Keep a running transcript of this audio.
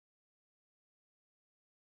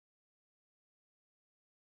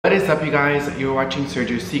What is up, you guys? You're watching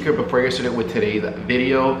Sergio's Secret. Before I get started with today's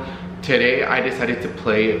video, today I decided to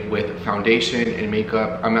play with foundation and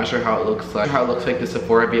makeup. I'm not sure how it looks like. The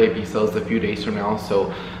Sephora VIP sales a few days from now,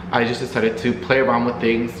 so I just decided to play around with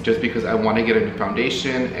things just because I want to get a new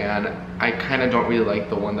foundation, and I kind of don't really like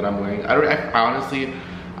the one that I'm wearing. I honestly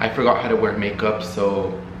forgot how to wear makeup,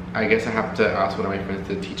 so I guess I have to ask one of my friends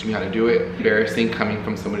to teach me how to do it. Embarrassing coming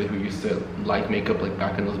from somebody who used to like makeup like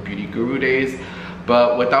back in those beauty guru days.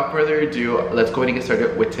 But without further ado, let's go ahead and get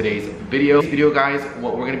started with today's video. This video, guys,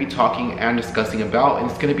 what we're going to be talking and discussing about, and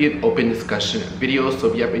it's going to be an open discussion video. So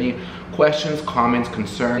if you have any questions, comments,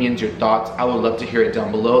 concerns, your thoughts, I would love to hear it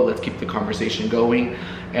down below. Let's keep the conversation going.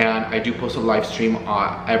 And I do post a live stream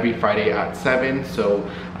every Friday at 7. So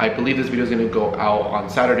I believe this video is going to go out on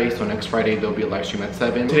Saturday. So next Friday, there'll be a live stream at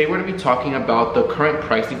 7. Today, we're going to be talking about the current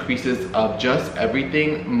price increases of just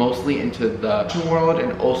everything, mostly into the fashion world,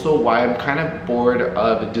 and also why I'm kind of bored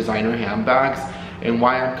of designer handbags and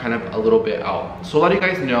why I'm kind of a little bit out. So a lot of you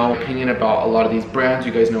guys know my opinion about a lot of these brands.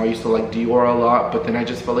 You guys know I used to like Dior a lot, but then I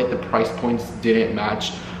just felt like the price points didn't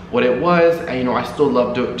match what it was. And you know, I still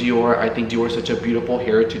love Dior. I think Dior is such a beautiful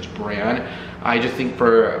heritage brand. I just think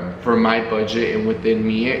for my budget and within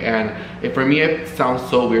me, and for me it sounds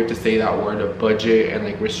so weird to say that word of budget and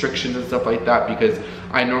like restrictions and stuff like that, because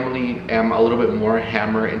I normally am a little bit more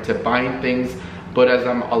hammer into buying things. But as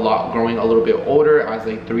I'm growing a little bit older, as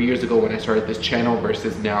like 3 years ago when I started this channel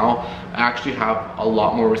versus now, I actually have a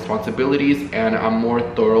lot more responsibilities, and I'm more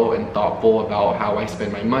thorough and thoughtful about how I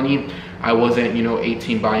spend my money. I wasn't, you know,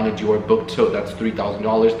 18 buying a Dior book tote that's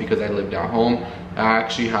 $3,000 because I lived at home. I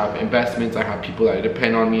actually have investments. I have people that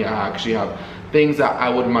depend on me. I actually have things that I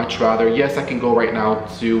would much rather. Yes, I can go right now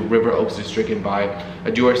to River Oaks District and buy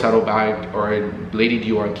a Dior saddle bag or a Lady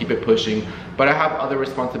Dior and keep it pushing, but I have other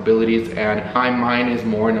responsibilities, and my mind is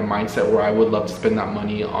more in a mindset where I would love to spend that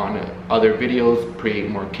money on other videos, create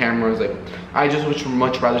more cameras. Like, I just would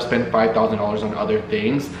much rather spend $5,000 on other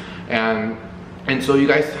things. And so you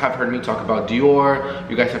guys have heard me talk about Dior,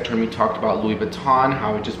 you guys have heard me talk about Louis Vuitton,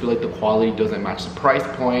 how I just feel like the quality doesn't match the price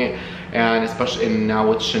point, and especially now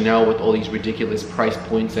with Chanel, with all these ridiculous price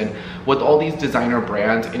points and with all these designer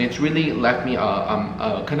brands, and it's really left me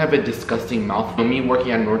kind of a disgusting mouth. For me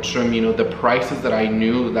working at Nordstrom, you know, the prices that I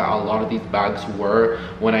knew that a lot of these bags were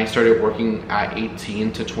when I started working at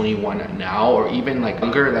 18 to 21 now, or even like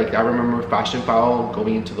younger, like I remember Fashion File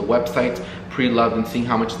going into the websites, pre-loved, and seeing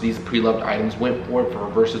how much these pre-loved items went for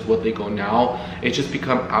versus what they go now. It's just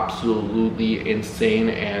become absolutely insane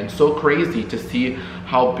and so crazy to see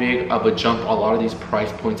how big of a jump a lot of these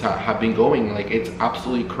price points have been going. Like, it's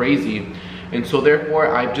absolutely crazy. And so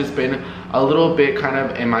therefore I've just been a little bit kind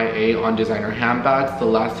of MIA on designer handbags. The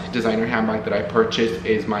last designer handbag that I purchased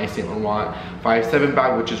is my Saint Laurent 5'7"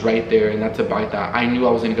 bag, which is right there, and that's a bag that I knew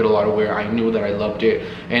I was gonna get a lot of wear. I knew that I loved it,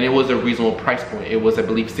 and it was a reasonable price point. It was, I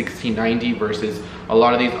believe, $16.90 versus a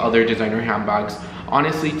lot of these other designer handbags.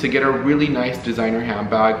 Honestly, to get a really nice designer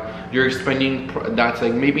handbag, you're spending, that's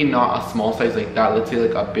like maybe not a small size like that, let's say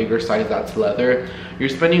like a bigger size that's leather, you're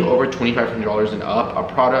spending over $2,500 and up.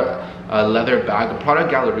 A Prada leather bag, a Prada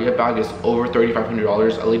Galleria bag is over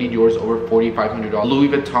 $3,500. A Lady Dior is over $4,500. Louis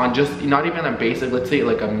Vuitton, just not even a basic, let's say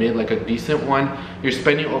like a mid, like a decent one, you're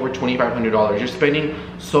spending over $2,500. You're spending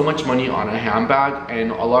so much money on a handbag,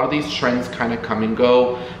 and a lot of these trends kind of come and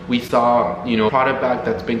go. We saw, you know, Prada bag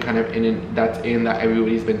that's been kind of that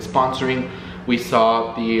everybody's been sponsoring. We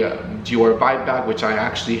saw the Dior Vibe bag, which I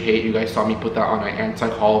actually hate. You guys saw me put that on my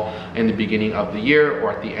anti-haul in the beginning of the year,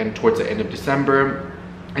 or at the end, towards the end of December.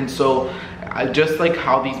 And so just like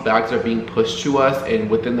how these bags are being pushed to us, and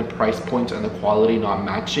within the price points and the quality not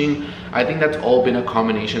matching, I think that's all been a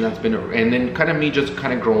combination that's been, and then kind of me just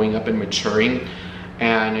kind of growing up and maturing,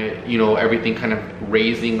 and you know, everything kind of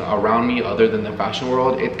raising around me other than the fashion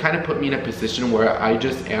world, it kind of put me in a position where I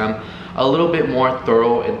just am a little bit more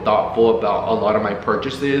thorough and thoughtful about a lot of my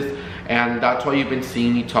purchases. And that's why you've been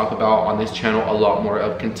seeing me talk about on this channel a lot more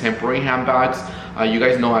of contemporary handbags. You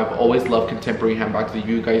guys know I've always loved contemporary handbags.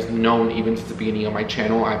 You guys know even since the beginning of my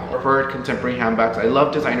channel, I've preferred contemporary handbags. I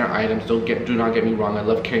love designer items, do not get me wrong. I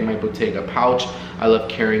love carrying my Bottega pouch. I love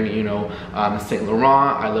carrying, you know, Saint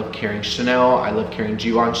Laurent. I love carrying Chanel. I love carrying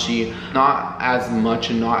Givenchy. Not as much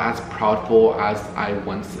and not as proudful as I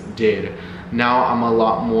once did. Now I'm a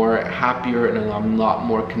lot more happier, and I'm a lot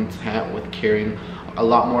more content with carrying a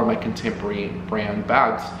lot more of my contemporary brand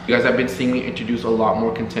bags. You guys have been seeing me introduce a lot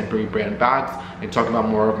more contemporary brand bags and talk about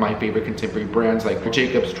more of my favorite contemporary brands like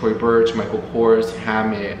Jacobs, Tory Burch, Michael Kors,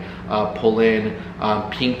 Hammett, Polin,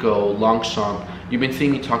 Pinko, Longchamp, you've been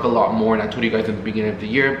seeing me talk a lot more, and I told you guys in the beginning of the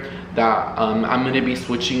year that I'm going to be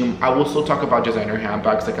switching. I will still talk about designer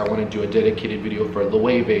handbags, like I want to do a dedicated video for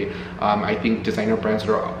Loewe. I think designer brands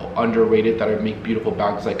that are underrated that make beautiful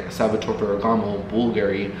bags like Salvatore Ferragamo,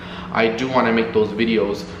 Bulgari. I do want to make those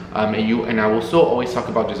videos, and I will still always talk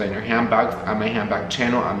about designer handbags on my handbag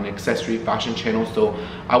channel. I'm an accessory fashion channel, so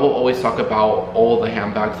I will always talk about all the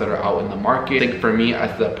handbags that are out in the market. I think for me,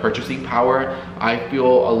 as the purchasing power, I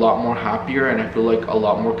feel a lot more happier, and I feel like a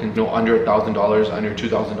lot more, under $1,000, under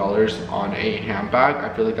 $2,000 on a handbag.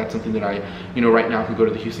 I feel like that's something that I, right now I can go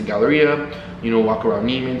to the Houston Galleria, walk around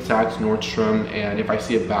Neiman, Saks, Nordstrom, and if I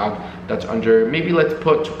see a bag that's under, maybe let's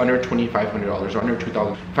put under $2,500 or under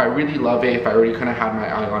 $2,000. If I really love it, if I already kind of had my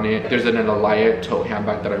eye on it, there's an Alaya tote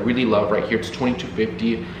handbag that I really love right here. It's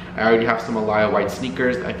 $2,250. I already have some Alaya white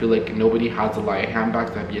sneakers. I feel like nobody has Alaya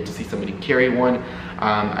handbags. I've yet to see somebody carry one.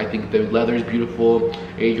 I think the leather is beautiful.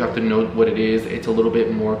 You have to know what it is. It's a little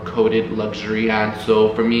bit more coated luxury, and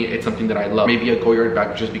so for me, it's something that I love. Maybe a Goyard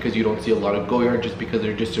bag, just because you don't see a lot of Goyard, just because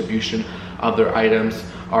their distribution of their items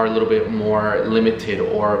are a little bit more limited,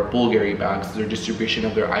 or Bulgari bags, their distribution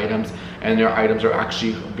of their items, and their items are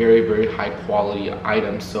actually very, very high quality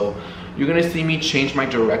items. So you're gonna see me change my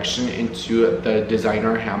direction into the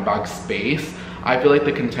designer handbag space. I feel like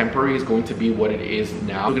the contemporary is going to be what it is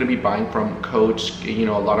now. I'm going to be buying from Coach, a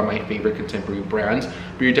lot of my favorite contemporary brands,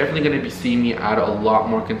 but you're definitely going to be seeing me add a lot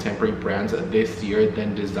more contemporary brands this year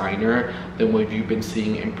than designer, than what you've been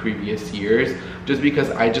seeing in previous years, just because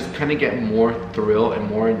I just kind of get more thrill and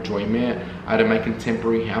more enjoyment out of my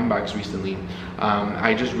contemporary handbags recently.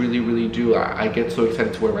 I just really do. I get so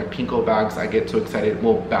excited to wear my Pinko bags. I get so excited,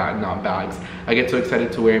 well, not bags. I get so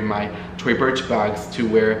excited to wear my Tory Burch bags, to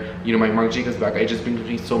wear, my Marc Jacobs bag. It just brings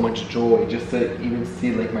me so much joy just to even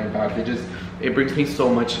see like my bags. It brings me so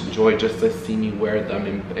much joy just to see me wear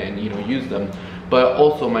them and use them. But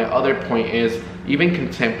also my other point is, even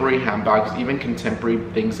contemporary handbags, even contemporary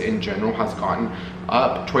things in general has gotten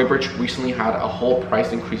up. Tory Burch recently had a whole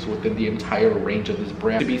price increase within the entire range of this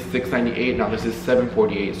brand. It used to be $698, now this is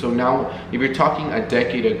 $748. So now, if you're talking a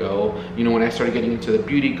decade ago, when I started getting into the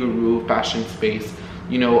beauty guru fashion space,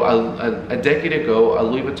 a decade ago, a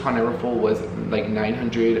Louis Vuitton Neverfull was like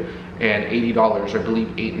 $980, I believe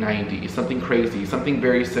 $890, something crazy, something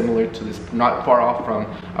very similar to this, not far off from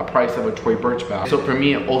a price of a Tory Burch bag. So for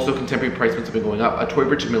me, also contemporary price points have been going up. A Tory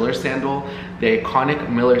Burch Miller sandal, the iconic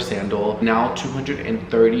Miller sandal, now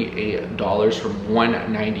 $238 from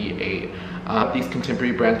 $198. These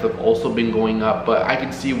contemporary brands have also been going up, but I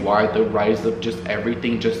can see why. The rise of just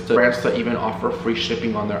everything, just the brands that even offer free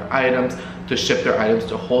shipping on their items, to ship their items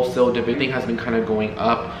to wholesale, everything has been kind of going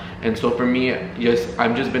up. And so for me,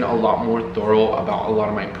 I've just been a lot more thorough about a lot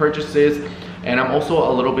of my purchases. And I'm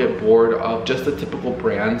also a little bit bored of just the typical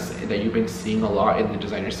brands that you've been seeing a lot in the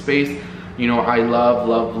designer space. I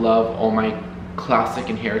love all my classic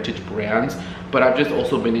and heritage brands, but I've just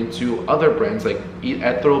also been into other brands like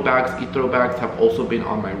Ethro bags. Ethro bags have also been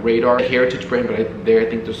on my radar. A heritage brand, but I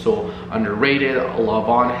think they're so underrated.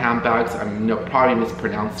 Lavon handbags, I probably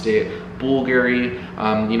mispronounced it. Bulgari,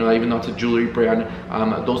 even though it's a jewelry brand,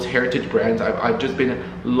 those heritage brands, I've just been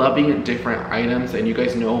loving different items. And you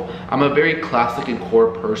guys know I'm a very classic and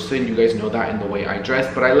core person. You guys know that in the way I dress,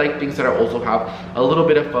 but I like things that also have a little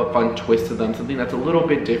bit of a fun twist to them, something that's a little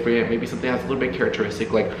bit different, maybe something that's a little bit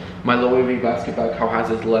characteristic, like my Loewe basket bag, how has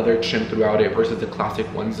this leather trim throughout it versus the classic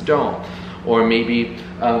ones don't. Or maybe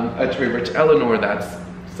a Tory Burch Eleanor that's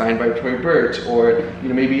signed by Tory Burch, or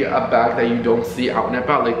maybe a bag that you don't see out and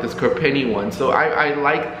about, like this Kerpenny one. So I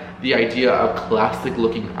like the idea of classic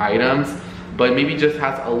looking items, but maybe just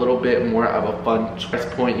has a little bit more of a fun price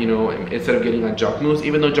point, instead of getting a Jacquemus,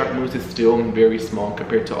 even though Jacquemus is still very small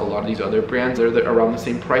compared to a lot of these other brands. They're around the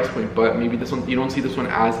same price point, but maybe this one, you don't see this one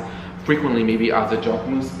as frequently, maybe as a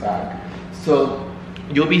Jacquemus bag. So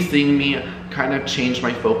you'll be seeing me kind of change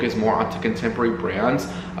my focus more onto contemporary brands,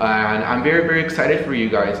 and I'm very excited for you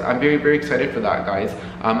guys. I'm very excited for that, guys.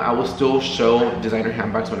 I will still show designer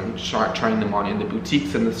handbags when I'm trying them on in the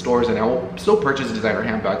boutiques and the stores, and I will still purchase designer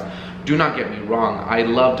handbags. Do not get me wrong, I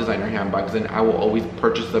love designer handbags and I will always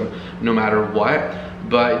purchase them no matter what,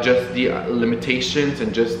 but just the limitations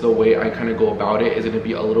and just the way I kind of go about it is going to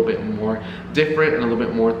be a little bit more different and a little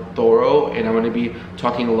bit more thorough. And I'm going to be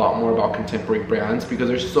talking a lot more about contemporary brands, because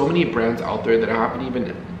there's so many brands out there that I haven't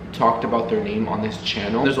even talked about their name on this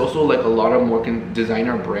channel. There's also like a lot of more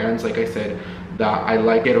designer brands, like I said, that I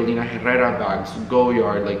like. Carolina Herrera bags,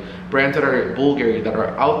 Goyard, like brands that are Bulgari, that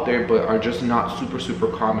are out there but are just not super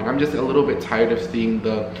common. I'm just a little bit tired of seeing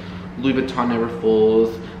the Louis Vuitton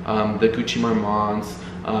Neverfulls, the Gucci Marmonts,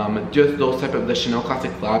 just those type of the Chanel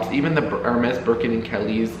classic flaps, even the Hermes, Birkin, and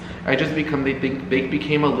Kelly's. I just become, they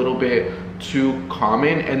became a little bit too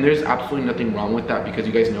common, and there's absolutely nothing wrong with that, because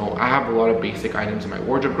you guys know I have a lot of basic items in my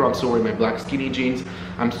wardrobe. I'm still wearing my black skinny jeans,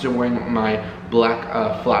 I'm still wearing my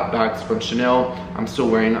black flat bags from Chanel, I'm still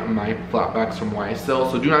wearing my flat bags from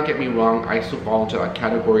YSL. So do not get me wrong, I still fall into that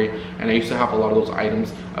category, and I used to have a lot of those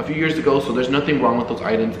items a few years ago. So there's nothing wrong with those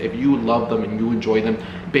items. If you love them and you enjoy them,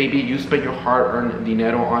 baby, you spent your hard-earned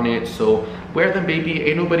dinero on it, so wear them, baby.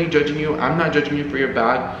 Ain't nobody judging you. I'm not judging you for your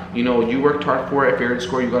bag. You know, you worked hard for it. Fair and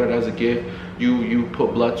square, you got it as a gift. You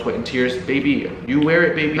put blood, sweat, and tears, baby. You wear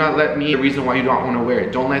it, baby. Not let me the reason why you don't want to wear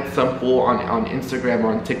it. Don't let some fool on Instagram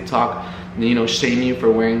or on TikTok, you know, shame you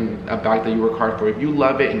for wearing a bag that you work hard for. If you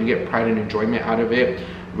love it and you get pride and enjoyment out of it,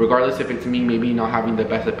 regardless if it's me maybe not having the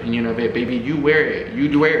best opinion of it, baby, you wear it.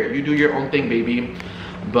 You wear it. You do your own thing, baby.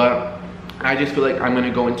 But I just feel like I'm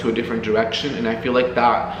gonna go into a different direction, and I feel like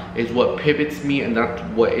that is what pivots me, and that's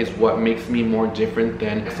what makes me more different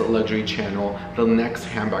than the luxury channel, the next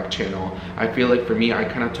handbag channel. I feel like for me, I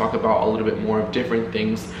kind of talk about a little bit more of different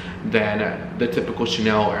things than the typical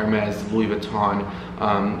Chanel, Hermes, Louis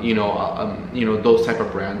Vuitton, you know, those type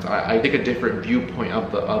of brands. I take a different viewpoint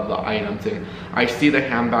of the items, and I see the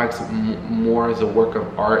handbags more as a work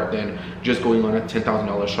of art than just going on a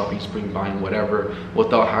 $10,000 shopping spree, buying whatever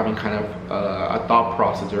without having kind of a thought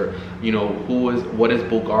process, or you know, what is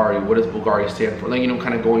Bulgari, what does Bulgari stand for, like, you know,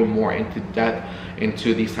 kind of going more into depth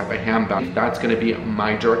into these type of handbags. That's going to be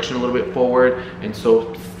my direction a little bit forward. And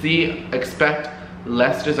so expect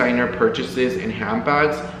less designer purchases in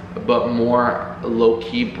handbags, but more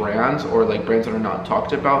low-key brands, or like brands that are not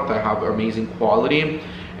talked about that have amazing quality.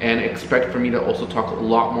 And expect for me to also talk a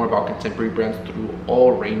lot more about contemporary brands through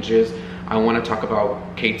all ranges. I want to talk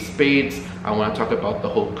about Kate Spades, I want to talk about the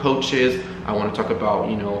whole Coaches, I want to talk about,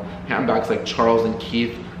 you know, handbags like Charles and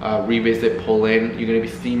Keith, revisit, pull in. You're going to be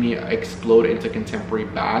seeing me explode into contemporary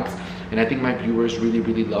bags, and I think my viewers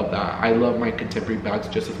really love that. I love my contemporary bags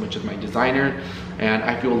just as much as my designer, and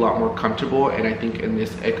I feel a lot more comfortable. And I think in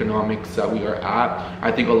this economics that we are at,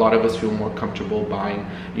 I think a lot of us feel more comfortable buying,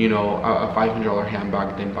 you know, a $500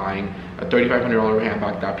 handbag than buying a $3,500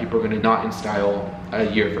 handbag that people are going to not in style a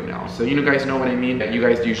year from now. So you guys know what I mean. You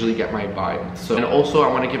guys usually get my vibe. So, and also I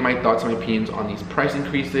want to give my thoughts and my opinions on these price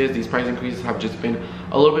increases. These price increases have just been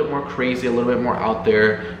a little bit more crazy, a little bit more out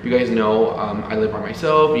there. You guys know I live by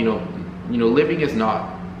myself. You know, living is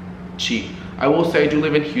not cheap. I will say I do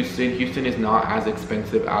live in Houston. Houston is not as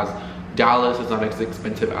expensive as Dallas, is not as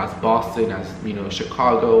expensive as Boston, as, you know,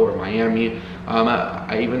 Chicago or Miami.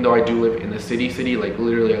 Even though I do live in the city, like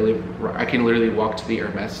literally I can literally walk to the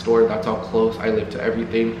Hermes store. That's how close I live to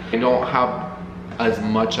everything. I don't have as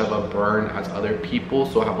much of a burn as other people,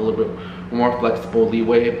 so I have a little bit more flexible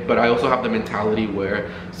leeway. But I also have the mentality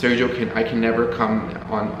where I can never come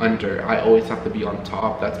on under. I always have to be on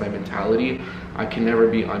top. That's my mentality. I can never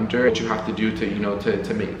be under. What you have to do to, you know,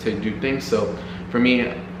 to do things. So for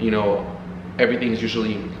me, you know, everything's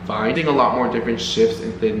usually fine. Seeing a lot more different shifts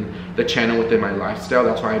within the channel, within my lifestyle.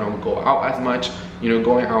 That's why I don't go out as much. You know,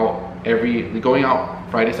 going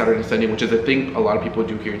out Friday, Saturday, Sunday, which is a thing a lot of people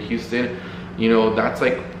do here in Houston. You know, that's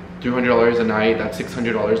like $300 a night, that's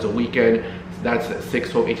 $600 a weekend, that's 6,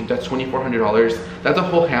 12, 18, that's $2,400. That's a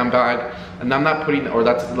whole handbag, and I'm not putting, or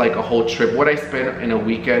that's like a whole trip. What I spend in a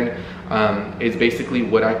weekend is basically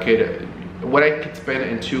what I could spend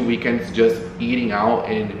in 2 weekends just eating out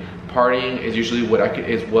and partying. Is usually what I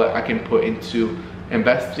can put into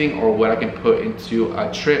investing, or what I can put into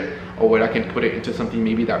a trip, or what I can put it into something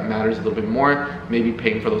maybe that matters a little bit more, maybe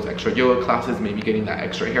paying for those extra yoga classes, maybe getting that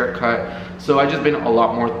extra haircut. So I've just been a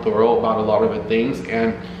lot more thorough about a lot of the things,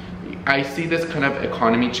 and I see this kind of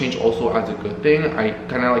economy change also as a good thing. I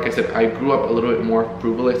kind of, like I said, I grew up a little bit more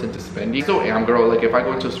frivolous into spending. So am, girl, like if I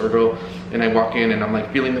go into a store, girl, and I walk in and I'm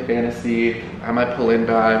like feeling the fantasy, I have my pull-in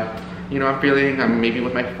bag, you know, I'm maybe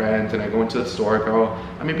with my friends, and I go into the store, girl,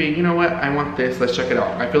 I maybe, you know what, I want this, let's check it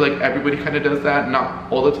out. I feel like everybody kind of does that,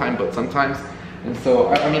 not all the time, but sometimes. And so,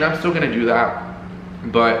 I mean, I'm still gonna do that,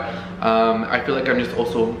 but I feel like I'm just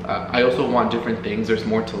also, I also want different things. There's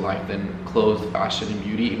more to life than clothes, fashion, and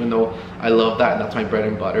beauty. Even though I love that and that's my bread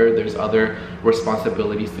and butter, there's other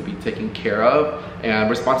responsibilities to be taken care of, and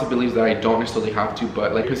responsibilities that I don't necessarily have to,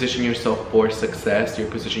 but like position yourself for success. You're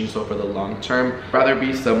positioning yourself for the long term. Rather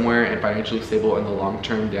be somewhere and financially stable in the long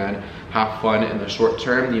term than have fun in the short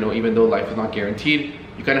term. You know, even though life is not guaranteed,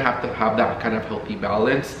 you kind of have to have that kind of healthy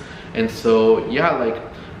balance. And so, yeah, like,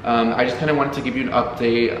 I just kind of wanted to give you an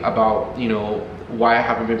update about, you know, why I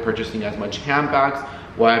haven't been purchasing as much handbags.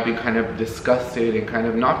 why I've been kind of disgusted and kind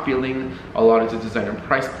of not feeling a lot of the designer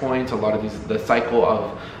price points, a lot of the cycle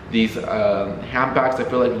of these handbags. I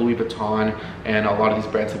feel like Louis Vuitton and a lot of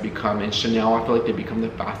these brands have become, and Chanel, I feel like they become the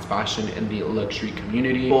fast fashion in the luxury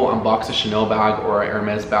community. People unbox a Chanel bag or a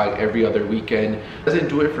Hermes bag every other weekend. It doesn't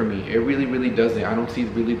do it for me. It really doesn't. I don't see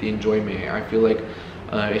really the enjoyment. I feel like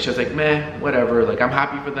it's just like meh, whatever. Like, I'm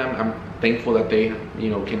happy for them. I'm thankful that they, you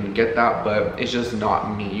know, can get that, but it's just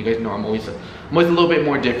not me. You guys know I'm always a little bit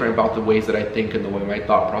more different about the ways that I think and the way my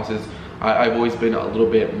thought process. I've always been a little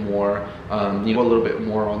bit more, you know, a little bit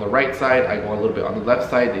more on the right side. I go a little bit on the left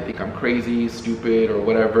side. They think I'm crazy, stupid, or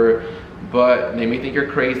whatever. But they may think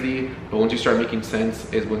you're crazy, but once you start making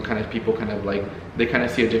sense is when kind of people kind of like, they kind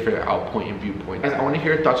of see a different outpoint and viewpoint. Guys, I want to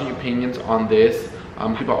hear your thoughts and your opinions on this.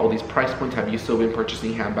 About all these price points. Have you still been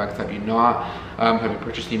purchasing handbags? Have you not? Have you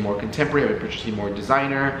purchased more contemporary? Have you purchased more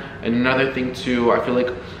designer? And another thing too, I feel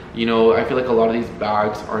like, you know, I feel like a lot of these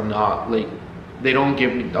bags are not like, they don't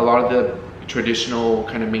give me a lot of the traditional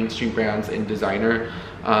kind of mainstream brands in designer.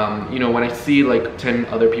 You know, when I see like 10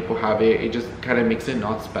 other people have it, it just kind of makes it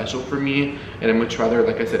not special for me. And I much rather,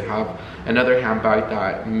 like I said, have another handbag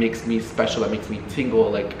that makes me special, that makes me tingle.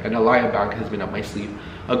 Like an Alaya bag has been up my sleeve.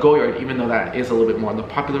 A Goyard, even though that is a little bit more on the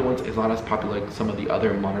popular ones, is not as popular like some of the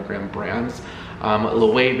other monogram brands.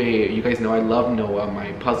 Loewe, you guys know I love Noah,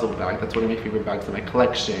 my puzzle bag. That's one of my favorite bags in my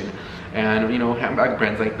collection. And you know, handbag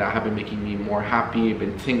brands like that have been making me more happy,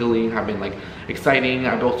 been tingling, have been like exciting.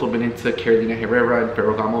 I've also been into Carolina Herrera and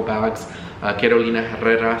Ferragamo bags. Carolina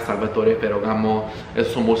Herrera, Salvatore Ferragamo,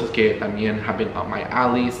 esos son bolsas que también have been up my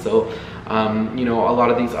alley. So you know, a lot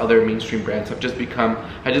of these other mainstream brands have just become,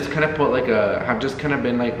 I just kind of put like have just kind of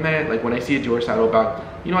been like, man, like when I see a Dior saddle bag,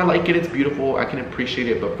 you know, I like it, it's beautiful, I can appreciate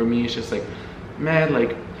it, but for me it's just like, man,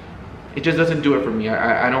 like it just doesn't do it for me.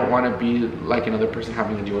 I don't want to be like another person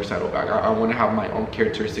having a Dior saddle bag. I want to have my own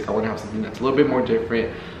characteristic. I want to have something that's a little bit more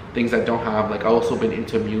different, things I don't have. Like, I've also been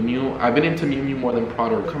into Miu Miu. I've been into Miu Miu more than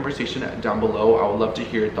Prada. Conversation down below. I would love to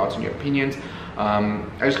hear your thoughts and your opinions. I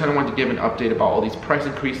just kind of wanted to give an update about all these price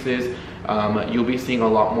increases. You'll be seeing a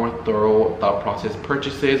lot more thorough thought process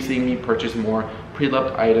purchases, seeing me purchase more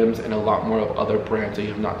pre-loved items and a lot more of other brands that you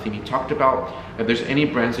have not seen me talked about. If there's any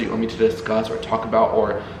brands that you want me to discuss or talk about,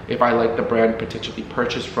 or if I like the brand potentially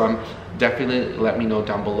purchase from, definitely let me know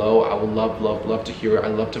down below. I would love to hear it. I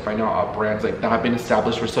love to find out about brands like that have been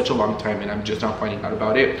established for such a long time and I'm just now finding out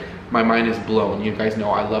about it. My mind is blown. You guys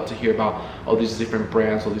know I love to hear about all these different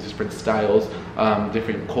brands, all these different styles,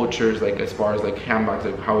 different cultures, like as far as like handbags,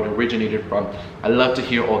 like how it originated from. I love to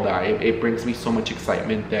hear all that. It brings me so much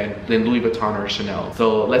excitement than Louis Vuitton or Chanel.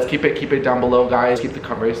 So let's keep it down below, guys. Keep the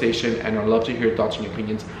conversation, and I'd love to hear your thoughts and your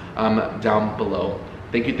opinions down below.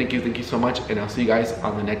 Thank you so much, and I'll see you guys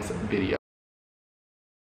on the next video.